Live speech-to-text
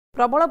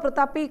प्रबल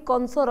प्रतापी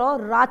कंसर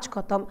राज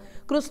खत्म।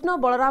 कृष्ण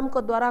बलराम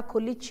द्वारा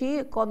खोली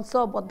कंस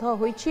बद्ध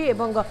होईछि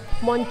एवं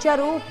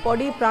मंचारू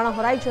पड़ी प्राण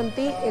हराई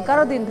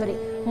 11 दिन धरी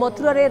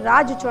मथुरा रे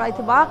राज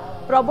चलाइथिबा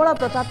प्रबल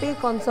प्रतापी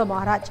कंस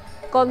महाराज।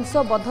 कंस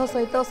बद्ध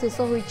सहित शेष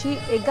होईछि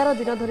 11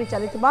 दिन धरी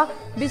चलिथिबा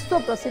विश्व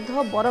प्रसिद्ध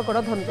बरगड़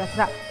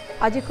धनुयात्रा।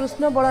 आज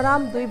कृष्ण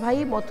बलराम दुई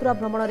भाई मथुरा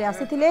भ्रमण रे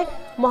आसीथिले।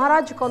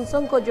 महाराज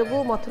कंसंक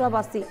जोगु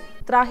मथुरावासी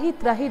त्राही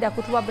त्राही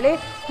डाकुथुबा बेले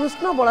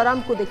कृष्ण बलराम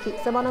को देखि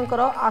सेमानंकर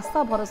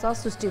आशा भरोसा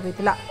सृष्टि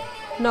होइतिला।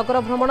 नगर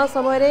भ्रमण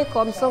समय रे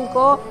कंसंक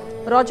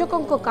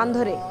रजकंक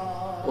कांधरे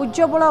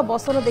उज्जवल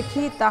बसन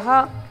देखि ताहा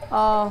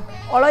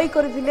अलय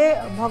करथिले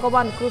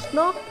भगवान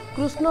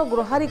कृष्ण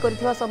गुहारी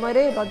करथिबा समय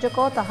रे रजक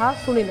ताहा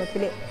सुनि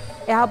नथिले।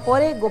 एहा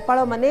परे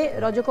गोपाल माने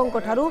रजकंक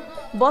ठारू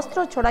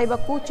वस्त्र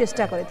छड़ाइबाकू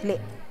चेष्टा करथिले,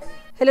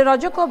 हेले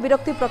रजक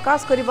विरक्ति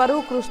प्रकाश करिबारु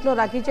कृष्ण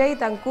रागी जाई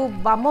तांकू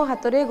बाम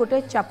हातरे गोटे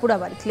चापुड़ा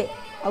मारिथिले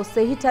आ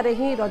सेहिठारे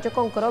ही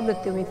रजकंकर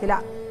मृत्यु होइतिला।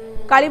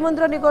 काली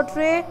मंदिर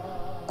निकटरे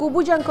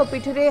कुबुजांक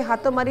पिठरे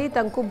हाथ मारी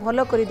तांकू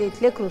भल करि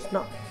दैथिले कृष्ण।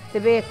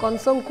 तेबे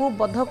कंसंकू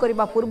बद्ध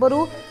करिबा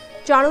पूर्वरु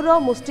चाणुर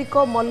मुष्टिक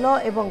मल्ल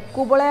एवं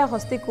कुबलाय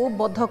हस्ती को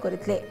बद्ध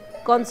करथिले।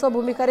 कंस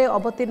भूमिका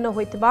अवतीर्ण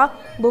होइतिबा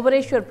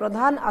भुवनेश्वर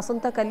प्रधान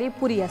आसंता काली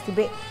पुरी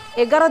आसिबे।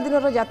 11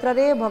 दिनर यात्रा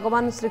रे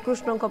भगवान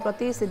श्रीकृष्ण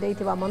प्रति से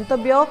दैथिबा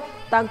मंतव्य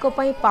तांको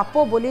पई पाप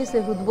बोली से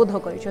उद्बोध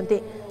करिसंते।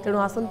 तेणु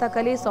आसंता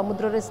काली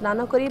समुद्र रे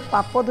स्नान करी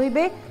पाप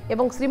धोइबे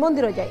एवं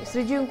श्रीमंदिर जाई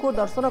श्रीजीव को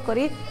दर्शन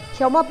करी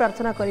क्षमा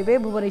प्रार्थना करिबे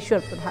भुवनेश्वर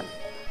प्रधान।